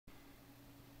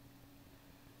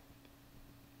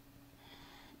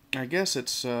I guess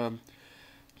it's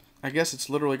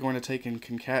literally going to take and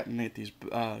concatenate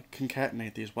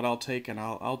these. What I'll take and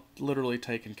I'll literally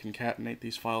take and concatenate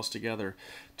these files together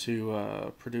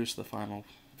to produce the final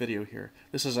video here.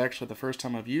 This is actually the first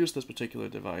time I've used this particular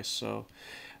device, so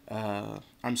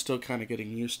I'm still kind of getting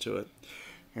used to it.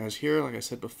 As here, like I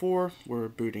said before, we're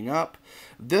booting up.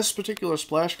 This particular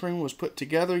splash screen was put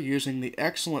together using the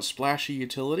excellent Splashy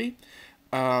utility.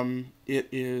 It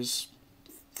is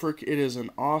an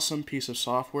awesome piece of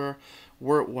software.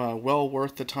 Well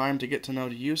worth the time to get to know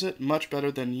to use it. Much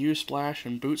better than Usplash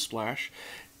and Bootsplash.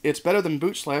 It's better than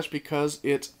Bootsplash because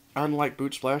it's, unlike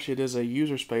Bootsplash, it is a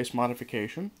user space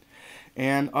modification.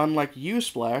 And unlike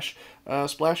Usplash,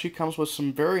 Splashy comes with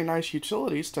some very nice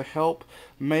utilities to help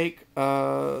make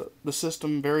the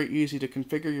system very easy to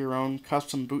configure your own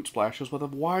custom boot splashes with a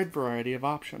wide variety of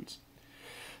options.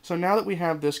 So now that we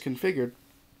have this configured,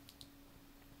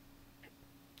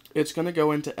 it's going to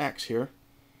go into X here.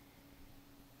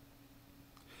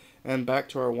 And back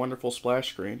to our wonderful splash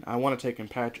screen. I want to take and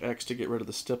patch X to get rid of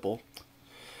the stipple.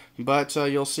 But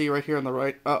you'll see right here in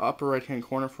the upper right hand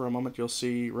corner for a moment, you'll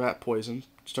see rat poison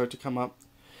start to come up.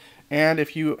 And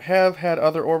if you have had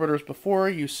other orbiters before,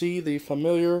 you see the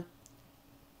familiar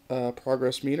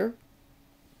progress meter.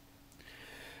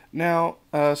 Now,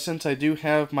 since I do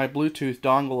have my Bluetooth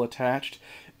dongle attached,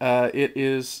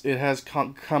 it has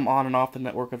come on and off the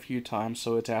network a few times,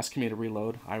 so it's asking me to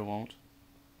reload. I won't.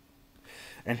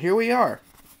 And here we are.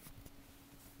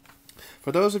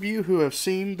 For those of you who have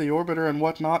seen the orbiter and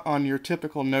whatnot on your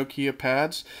typical Nokia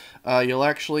pads, you'll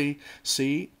actually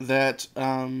see that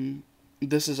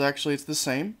this is actually, it's the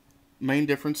same. Main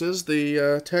difference is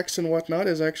the text and whatnot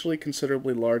is actually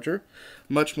considerably larger,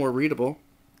 much more readable,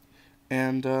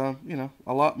 and you know,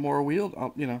 a lot more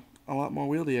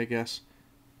wieldy, I guess.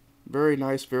 Very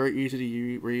nice, very easy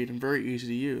to read, and very easy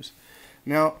to use.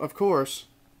 Now, of course,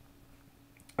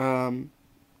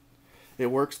 it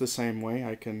works the same way.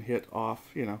 I can hit off,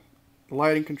 you know, the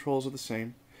lighting controls are the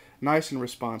same. Nice and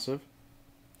responsive.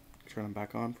 Turn them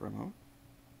back on for a moment.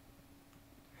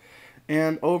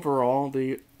 And overall,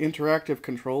 the interactive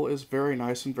control is very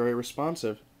nice and very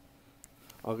responsive.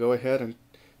 I'll go ahead and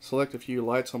select a few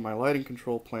lights on my lighting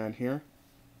control plan here.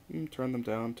 And turn them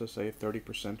down to, say,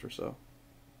 30% or so.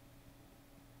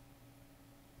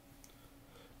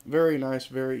 Very nice,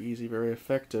 very easy, very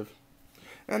effective,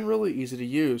 and really easy to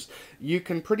use. You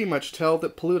can pretty much tell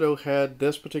that Pluto had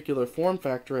this particular form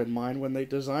factor in mind when they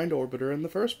designed Orbiter in the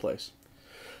first place.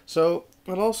 So,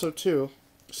 but also too,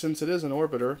 since it is an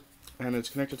orbiter and it's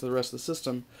connected to the rest of the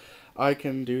system, I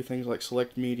can do things like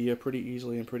select media pretty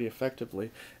easily and pretty effectively.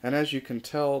 And as you can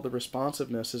tell, the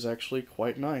responsiveness is actually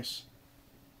quite nice.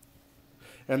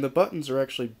 And the buttons are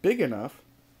actually big enough.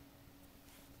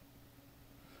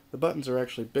 The buttons are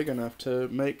actually big enough to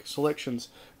make selections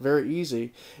very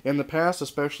easy. In the past,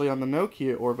 especially on the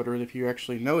Nokia orbiter, if you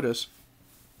actually notice,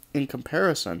 in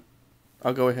comparison,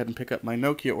 I'll go ahead and pick up my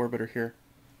Nokia orbiter here.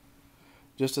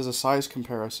 Just as a size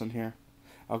comparison here.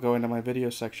 I'll go into my video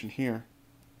section here.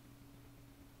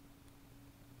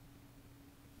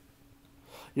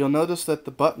 You'll notice that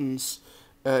the buttons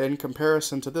in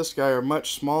comparison to this guy are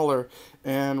much smaller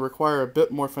and require a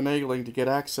bit more finagling to get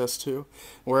access to,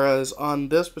 whereas on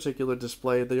this particular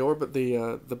display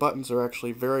the buttons are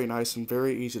actually very nice and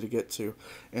very easy to get to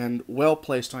and well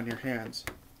placed on your hands.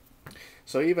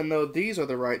 So even though these are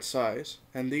the right size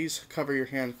and these cover your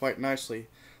hand quite nicely,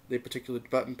 the particular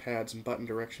button pads and button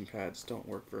direction pads don't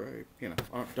work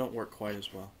don't work quite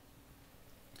as well.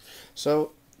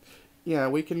 So yeah,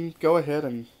 we can go ahead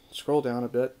and scroll down a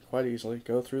bit quite easily,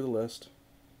 go through the list.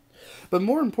 But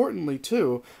more importantly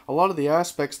too, a lot of the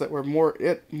aspects that were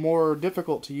more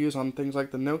difficult to use on things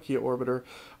like the Nokia orbiter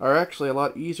are actually a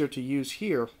lot easier to use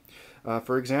here.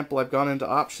 For example, I've gone into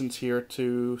options here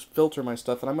to filter my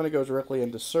stuff, and I'm going to go directly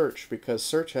into search because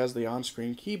search has the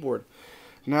on-screen keyboard.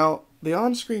 Now, the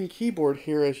on-screen keyboard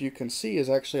here, as you can see, is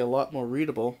actually a lot more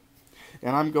readable,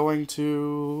 and I'm going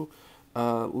to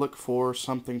look for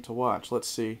something to watch. Let's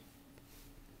see.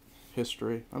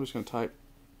 History. I'm just going to type.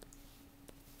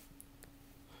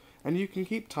 And you can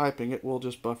keep typing, it will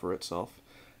just buffer itself.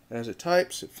 As it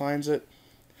types, it finds it.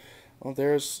 Well,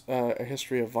 there's a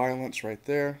history of violence right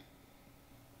there.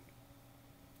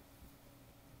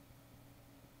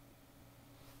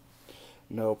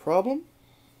 No problem.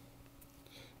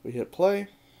 We hit play.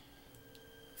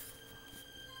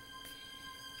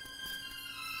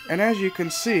 And as you can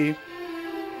see,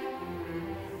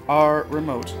 our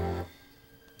remote.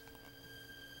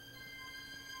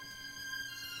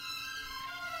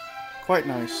 Quite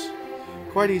nice.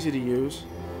 Quite easy to use.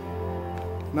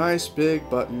 Nice big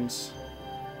buttons.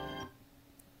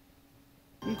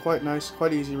 And quite nice,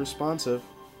 quite easy, responsive.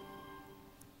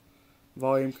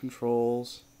 Volume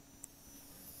controls.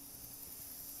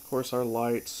 Of course, our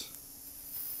lights.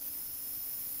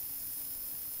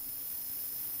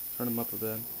 Turn them up a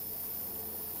bit.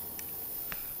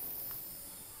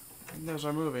 And there's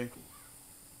our movie.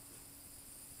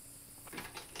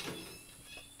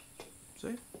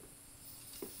 See?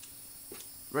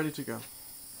 Ready to go.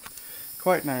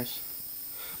 Quite nice.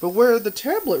 But where the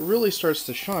tablet really starts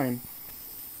to shine,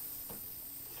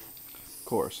 of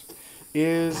course,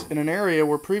 is in an area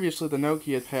where previously the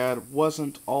Nokia Pad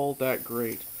wasn't all that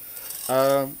great.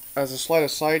 As a slight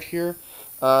aside here,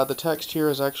 the text here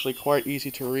is actually quite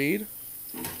easy to read,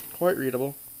 quite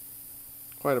readable,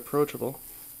 quite approachable.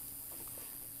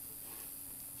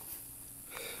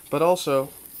 But also,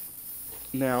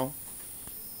 now,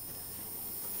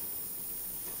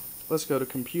 let's go to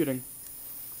computing.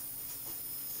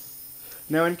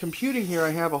 Now in computing here, I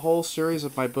have a whole series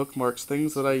of my bookmarks,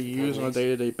 things that I use on a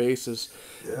day-to-day basis,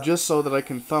 just so that I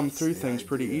can thumb through things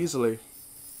pretty easily.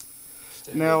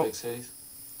 Now,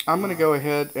 I'm going to go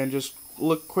ahead and just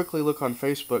quickly look on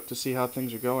Facebook to see how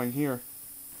things are going here.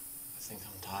 I think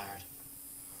I'm tired.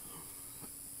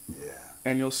 Yeah.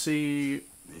 And you'll see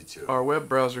our web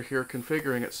browser here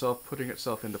configuring itself, putting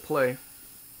itself into play,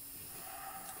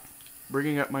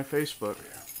 bringing up my Facebook.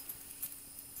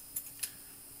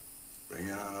 Bring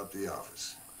it on up the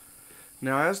office.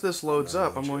 Now as this loads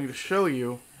up, I'm going to show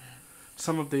you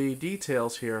some of the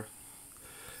details here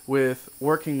with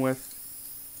working with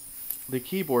the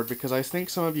keyboard, because I think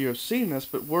some of you have seen this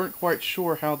but weren't quite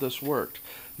sure how this worked.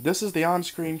 This is the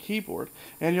on-screen keyboard,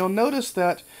 and you'll notice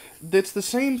that it's the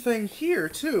same thing here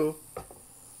too.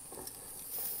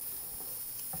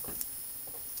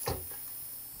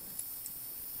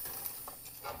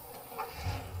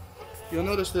 You'll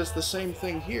notice there's the same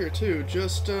thing here too,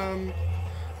 just a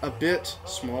bit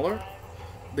smaller.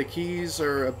 The keys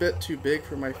are a bit too big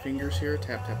for my fingers here.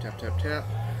 Tap, tap, tap, tap, tap.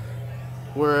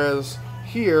 Whereas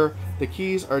here, the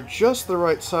keys are just the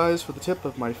right size for the tip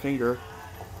of my finger.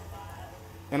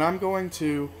 And I'm going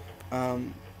to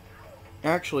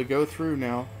actually go through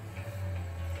now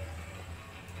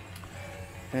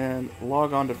and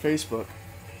log on to Facebook,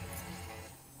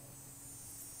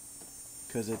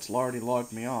 because it's already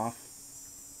logged me off.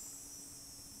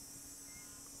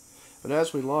 But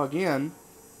as we log in,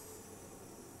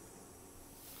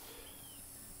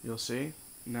 you'll see,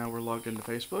 now we're logged into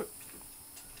Facebook.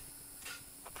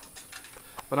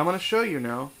 But I'm going to show you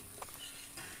now.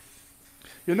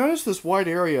 You'll notice this white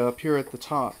area up here at the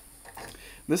top.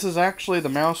 This is actually the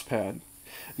mouse pad.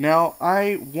 Now,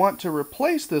 I want to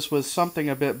replace this with something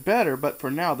a bit better, but for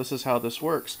now, this is how this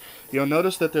works. You'll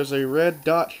notice that there's a red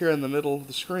dot here in the middle of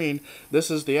the screen.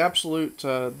 This is the absolute,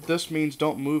 this means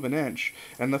don't move an inch.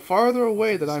 And the farther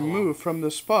away that I move from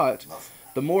this spot,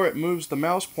 the more it moves the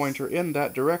mouse pointer in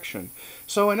that direction.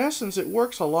 So in essence, it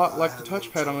works a lot like the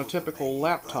touchpad on a typical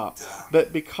laptop,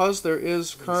 but because there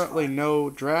is currently no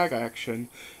drag action,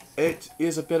 it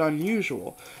is a bit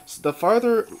unusual. So the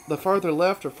farther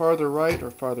left or farther right or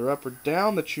farther up or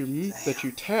down that you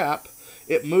tap,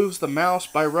 it moves the mouse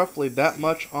by roughly that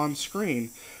much on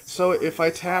screen. So if I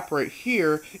tap right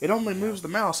here, it only moves the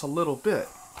mouse a little bit.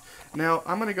 Now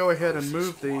I'm going to go ahead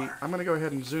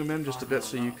and zoom in just a bit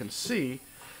so you can see.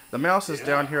 The mouse is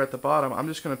down here at the bottom. I'm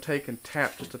just going to take and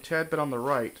tap just a tad bit on the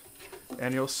right,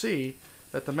 and you'll see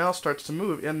that the mouse starts to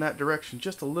move in that direction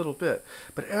just a little bit.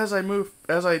 But as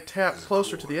I tap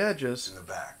closer to the edges, in the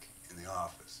back, in the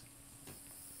office,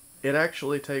 it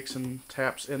actually takes and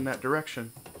taps in that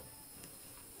direction.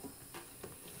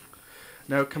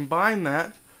 Now combine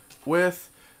that with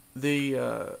the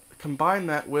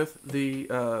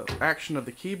action of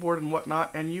the keyboard and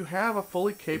whatnot, and you have a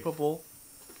fully capable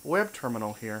web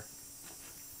terminal here.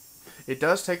 It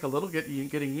does take a little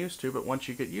getting used to, but once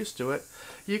you get used to it,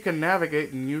 you can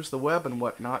navigate and use the web and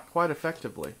whatnot quite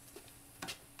effectively.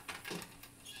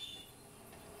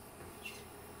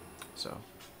 So,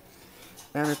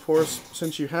 and of course,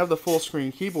 since you have the full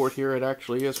screen keyboard here, it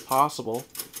actually is possible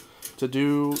to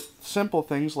do simple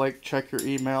things like check your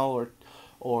email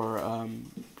or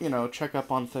you know, check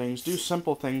up on things, do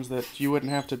simple things that you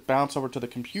wouldn't have to bounce over to the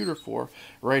computer for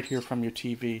right here from your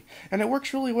TV. And it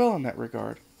works really well in that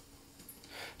regard.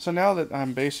 So now that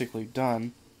I'm basically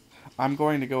done, I'm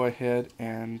going to go ahead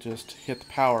and just hit the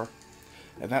power,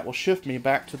 and that will shift me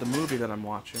back to the movie that I'm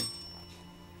watching.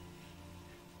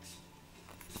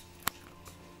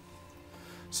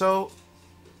 So,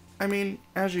 I mean,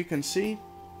 as you can see,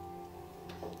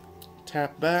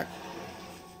 tap back,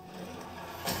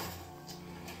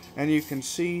 and you can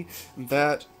see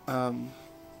that no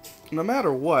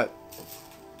matter what,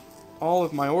 all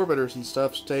of my orbiters and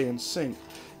stuff stay in sync.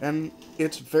 And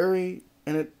it's very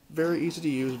easy to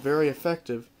use, very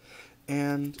effective,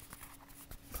 and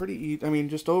pretty easy. I mean,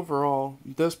 just overall,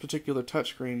 this particular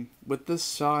touchscreen with this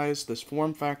size, this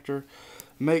form factor,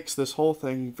 makes this whole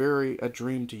thing a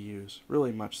dream to use,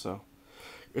 really much so.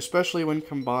 Especially when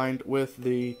combined with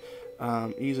the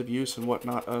ease of use and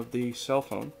whatnot of the cell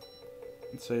phone.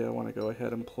 Let's say I want to go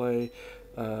ahead and play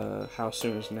How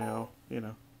Soon Is Now, you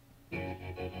know.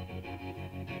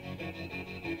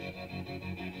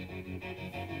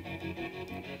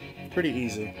 Pretty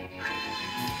easy.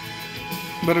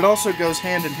 But it also goes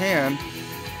hand in hand.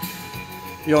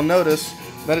 You'll notice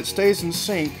that it stays in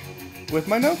sync with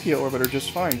my Nokia orbiter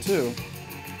just fine too.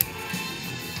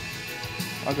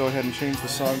 I'll go ahead and change the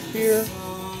song here.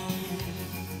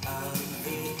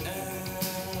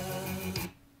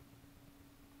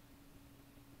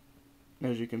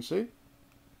 As you can see,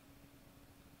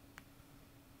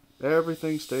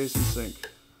 everything stays in sync.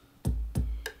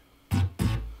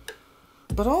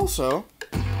 But also,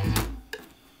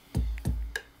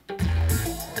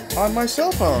 on my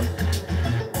cell phone.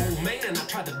 Oh man, I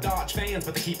tried to dodge fans,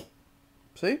 but they keep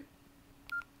See?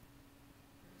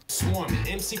 swarming.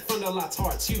 MC front a lot's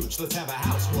heart's huge. Let's have a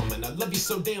housewarming. I love you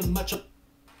so damn much.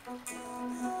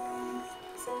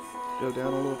 Go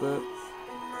down a little bit.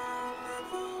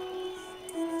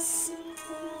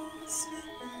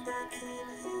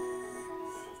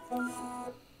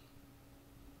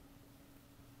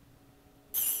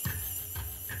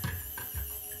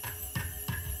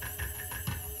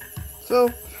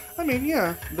 So, I mean,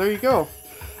 yeah, there you go.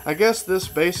 I guess this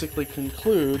basically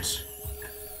concludes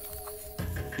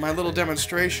my little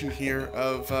demonstration here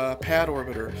of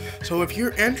PadOrbiter. So if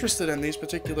you're interested in these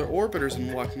particular orbiters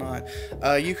and whatnot,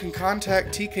 you can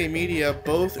contact TK Media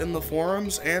both in the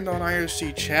forums and on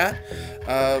IRC chat.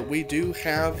 We do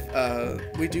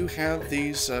have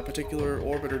these particular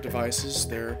orbiter devices.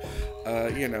 They're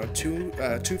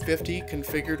 250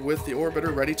 configured with the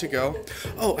orbiter ready to go.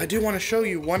 Oh, I do want to show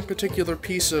you one particular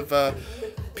piece of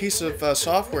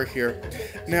software here.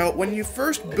 Now, when you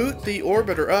first boot the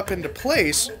orbiter up into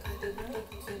place,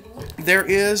 there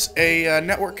is a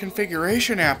network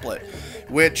configuration applet,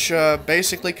 which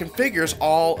basically configures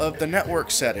all of the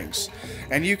network settings.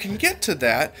 And you can get to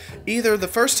that either the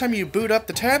first time you boot up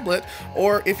the tablet,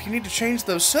 or if you need to change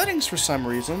those settings for some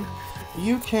reason,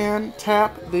 you can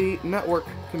tap the network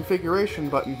configuration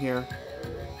button here.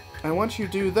 And once you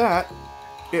do that,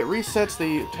 it resets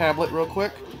the tablet real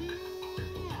quick.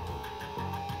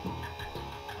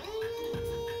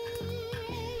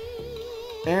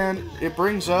 And it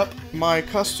brings up my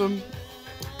custom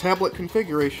tablet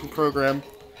configuration program.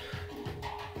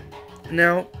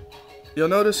 Now, you'll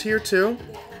notice here too,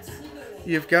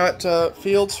 you've got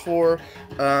fields for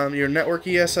your network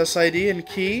ESSID and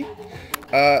key,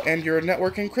 and your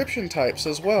network encryption types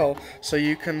as well. So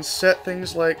you can set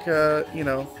things like,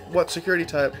 what security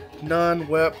type, none,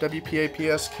 WEP, WPA,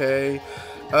 PSK,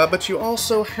 but you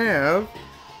also have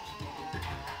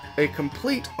a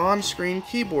complete on-screen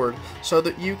keyboard so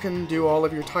that you can do all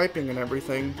of your typing and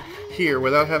everything here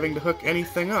without having to hook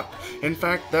anything up. In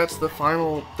fact, that's the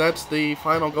final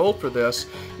goal for this,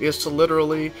 is to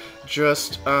literally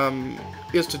just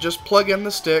plug in the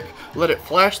stick, let it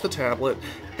flash the tablet,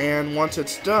 and once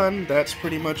it's done, that's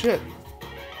pretty much it.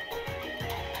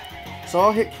 So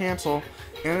I'll hit cancel,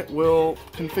 and it will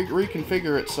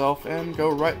reconfigure itself and go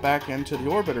right back into the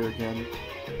orbiter again.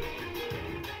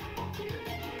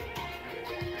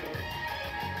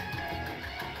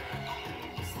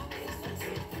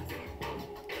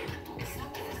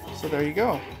 So there you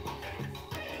go.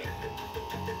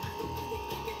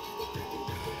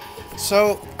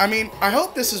 So, I mean, I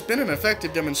hope this has been an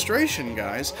effective demonstration,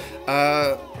 guys.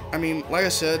 I mean, like I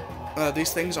said,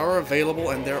 these things are available,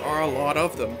 and there are a lot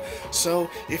of them. So,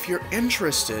 if you're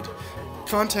interested,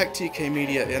 contact TK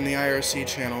Media in the IRC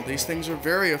channel. These things are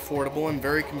very affordable and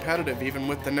very competitive, even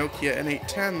with the Nokia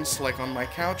N810s, like on my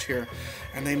couch here.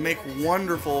 And they make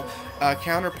wonderful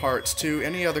counterparts to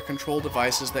any other control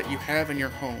devices that you have in your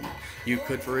home. You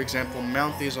could, for example,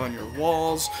 mount these on your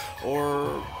walls,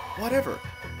 or whatever.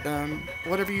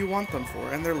 Whatever you want them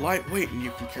for. And they're lightweight, and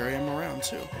you can carry them around,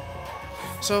 too.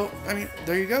 So, I mean,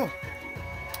 there you go.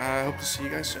 I hope to see you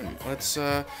guys soon.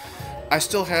 I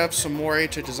still have some more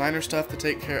HA Designer stuff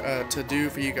to do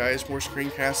for you guys, more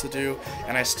screencasts to do,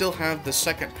 and I still have the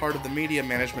second part of the media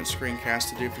management screencast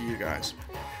to do for you guys.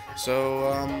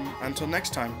 So, until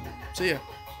next time, see ya.